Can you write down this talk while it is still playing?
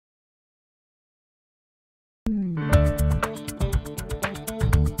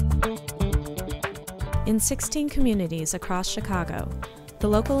In 16 communities across Chicago, the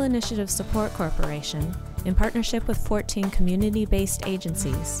Local Initiative Support Corporation, in partnership with 14 community-based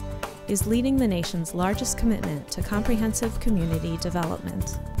agencies, is leading the nation's largest commitment to comprehensive community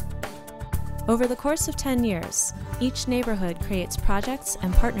development. Over the course of 10 years, each neighborhood creates projects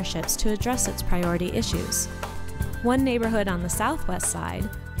and partnerships to address its priority issues. One neighborhood on the southwest side,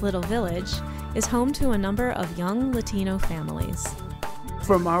 Little Village, is home to a number of young Latino families.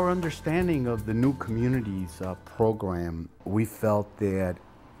 From our understanding of the New Communities program, we felt that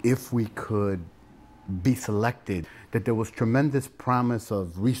if we could be selected, that there was tremendous promise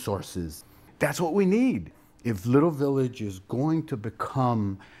of resources. That's what we need. If Little Village is going to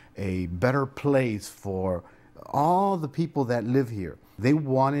become a better place for all the people that live here, they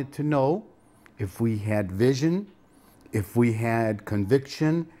wanted to know if we had vision, if we had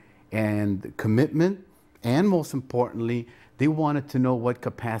conviction and commitment, and most importantly, they wanted to know what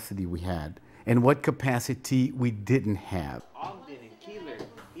capacity we had and what capacity we didn't have.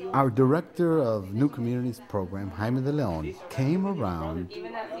 Our director of New Communities program, Jaime de Leon, came around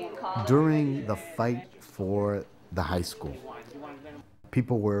during the fight for the high school.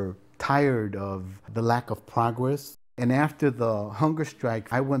 People were tired of the lack of progress. And after the hunger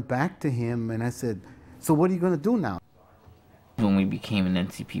strike, I went back to him and I said, so what are you going to do now? When we became an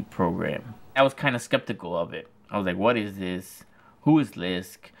NCP program, I was kind of skeptical of it. I was like, what is this? Who is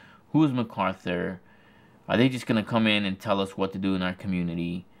LISC? Who is MacArthur? Are they just going to come in and tell us what to do in our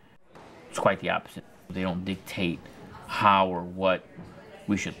community? It's quite the opposite. They don't dictate how or what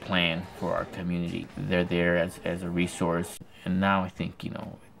we should plan for our community. They're there as a resource. And now I think,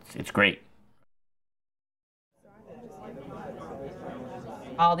 it's great.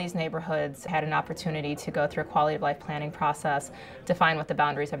 All these neighborhoods had an opportunity to go through a quality of life planning process, define what the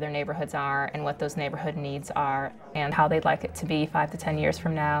boundaries of their neighborhoods are and what those neighborhood needs are and how they'd like it to be 5 to 10 years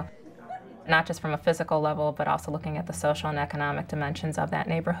from now. Not just from a physical level, but also looking at the social and economic dimensions of that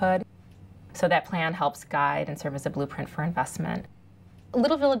neighborhood. So that plan helps guide and serve as a blueprint for investment.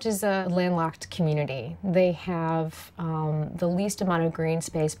 Little Village is a landlocked community. They have the least amount of green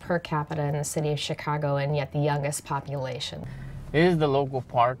space per capita in the city of Chicago and yet the youngest population. It is the local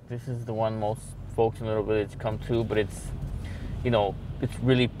park. This is the one most folks in Little Village come to, but it's, it's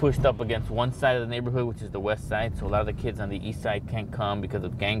really pushed up against one side of the neighborhood, which is the west side, so a lot of the kids on the east side can't come because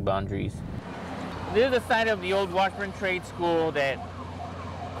of gang boundaries. This is the site of the old Washburn Trade School that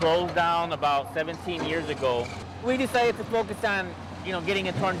closed down about 17 years ago. We decided to focus on, getting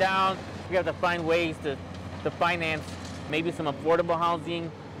it torn down. We have to find ways to finance maybe some affordable housing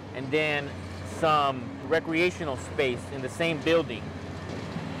and then some recreational space in the same building,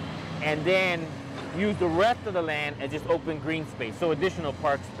 and then use the rest of the land as just open green space, so additional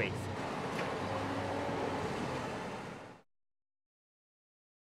park space.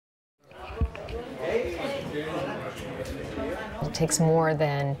 It takes more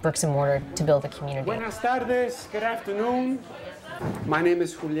than bricks and mortar to build a community. Buenas tardes, good afternoon. My name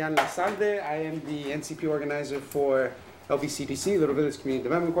is Julian Lazalde. I am the NCP organizer for LVCDC, Little Village Community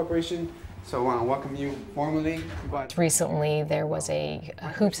Development Corporation. So I want to welcome you formally. Recently, there was a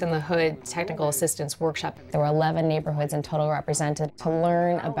Hoops in the Hood technical assistance workshop. There were 11 neighborhoods in total represented to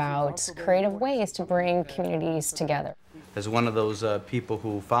learn about creative ways to bring communities together. As one of those people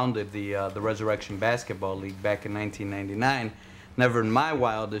who founded the Resurrection Basketball League back in 1999, never in my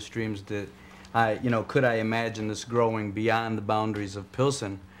wildest dreams did could I imagine this growing beyond the boundaries of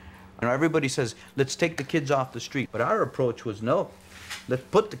Pilsen. Everybody says, let's take the kids off the street, but our approach was no. Let's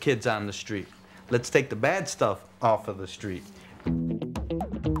put the kids on the street. Let's take the bad stuff off of the street.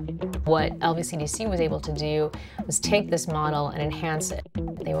 What LVCDC was able to do was take this model and enhance it.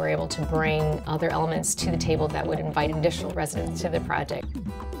 They were able to bring other elements to the table that would invite additional residents to the project.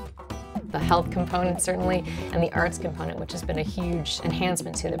 The health component, certainly, and the arts component, which has been a huge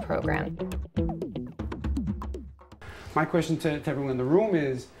enhancement to the program. My question to everyone in the room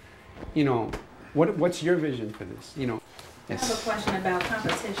is, what's your vision for this? I have a question about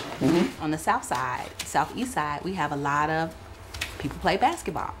competition. Mm-hmm. On the south side, southeast side, we have a lot of people play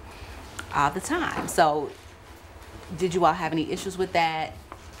basketball all the time. So did you all have any issues with that?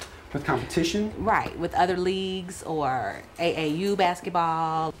 With competition? Right, with other leagues or AAU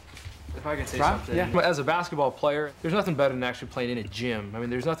basketball? If I could say something. Yeah. As a basketball player, there's nothing better than actually playing in a gym. I mean,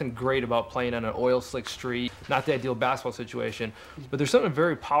 there's nothing great about playing on an oil slick street, not the ideal basketball situation, but there's something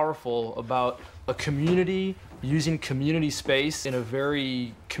very powerful about a community using community space in a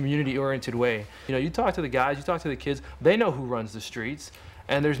very community-oriented way. You talk to the guys, you talk to the kids, they know who runs the streets,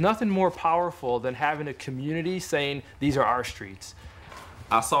 and there's nothing more powerful than having a community saying, these are our streets.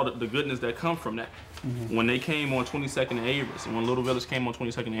 I saw the goodness that comes from that. When they came on 22nd and Avers, and when Little Village came on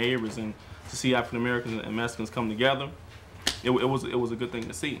 22nd and Avers, and to see African Americans and Mexicans come together, it was a good thing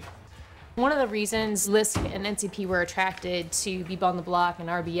to see. One of the reasons LISC and NCP were attracted to Be on the Block and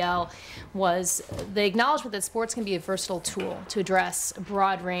RBL was the acknowledgement that sports can be a versatile tool to address a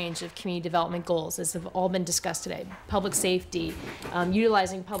broad range of community development goals, as have all been discussed today. Public safety,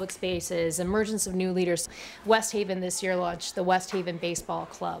 utilizing public spaces, emergence of new leaders. West Haven this year launched the West Haven Baseball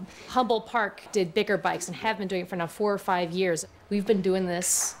Club. Humboldt Park did bigger bikes and have been doing it for now 4 or 5 years. We've been doing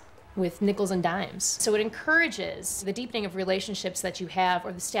this with nickels and dimes. So it encourages the deepening of relationships that you have or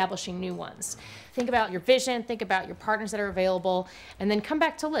establishing new ones. Think about your vision, think about your partners that are available, and then come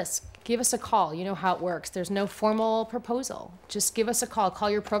back to LISC. Give us a call. You know how it works. There's no formal proposal. Just give us a call.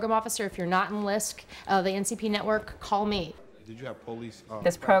 Call your program officer. If you're not in LISC, the NCP network, call me. Did you have police?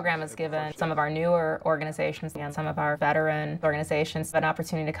 This program has given some of our newer organizations and some of our veteran organizations an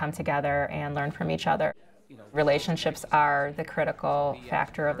opportunity to come together and learn from each other. Relationships are the critical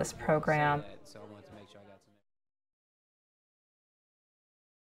factor of this program.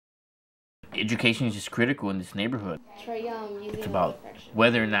 Education is just critical in this neighborhood. It's about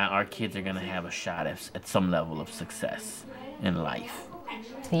whether or not our kids are going to have a shot at some level of success in life.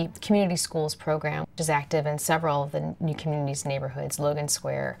 The Community Schools program is active in several of the new communities neighborhoods, Logan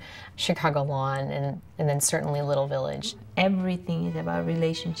Square, Chicago Lawn, and then certainly Little Village. Everything is about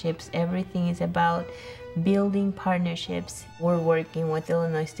relationships. Everything is about building partnerships. We're working with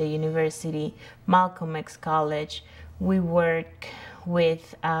Illinois State University, Malcolm X College. We work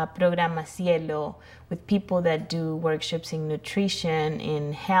with Programa Cielo, with people that do workshops in nutrition,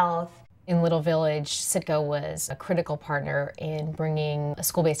 in health. In Little Village, Citgo was a critical partner in bringing a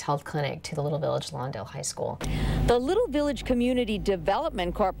school-based health clinic to the Little Village Lawndale High School. The Little Village Community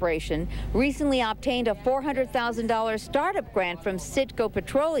Development Corporation recently obtained a $400,000 startup grant from Citgo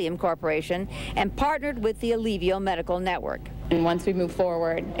Petroleum Corporation and partnered with the Alivio Medical Network. And once we move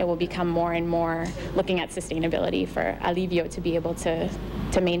forward, it will become more and more looking at sustainability for Alivio to be able to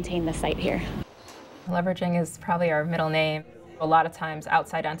maintain the site here. Leveraging is probably our middle name. A lot of times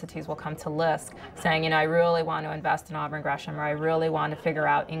outside entities will come to LISC saying, you know, I really want to invest in Auburn Gresham, or I really want to figure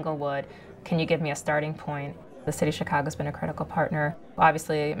out Inglewood. Can you give me a starting point? The City of Chicago has been a critical partner.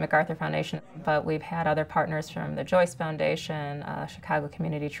 Obviously, MacArthur Foundation, but we've had other partners from the Joyce Foundation, Chicago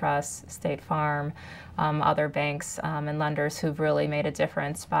Community Trust, State Farm, other banks and lenders who've really made a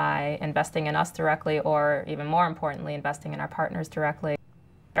difference by investing in us directly, or even more importantly, investing in our partners directly.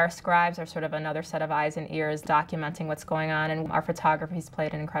 Our scribes are sort of another set of eyes and ears documenting what's going on, and our photography's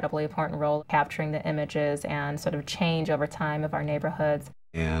played an incredibly important role capturing the images and sort of change over time of our neighborhoods.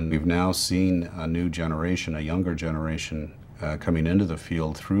 And we've now seen a new generation, a younger generation, coming into the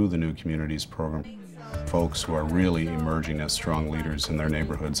field through the New Communities program. Folks who are really emerging as strong leaders in their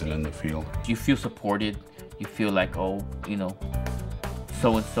neighborhoods and in the field. You feel supported. You feel like, oh, you know,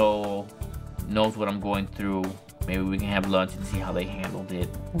 so-and-so knows what I'm going through. Maybe we can have lunch and see how they handled it.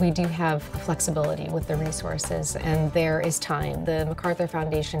 We do have flexibility with the resources, and there is time. The MacArthur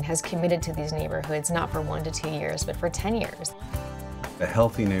Foundation has committed to these neighborhoods not for 1 to 2 years, but for 10 years. A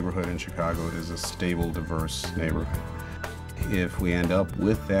healthy neighborhood in Chicago is a stable, diverse neighborhood. If we end up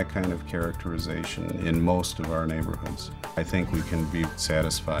with that kind of characterization in most of our neighborhoods, I think we can be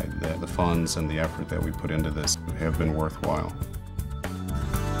satisfied that the funds and the effort that we put into this have been worthwhile.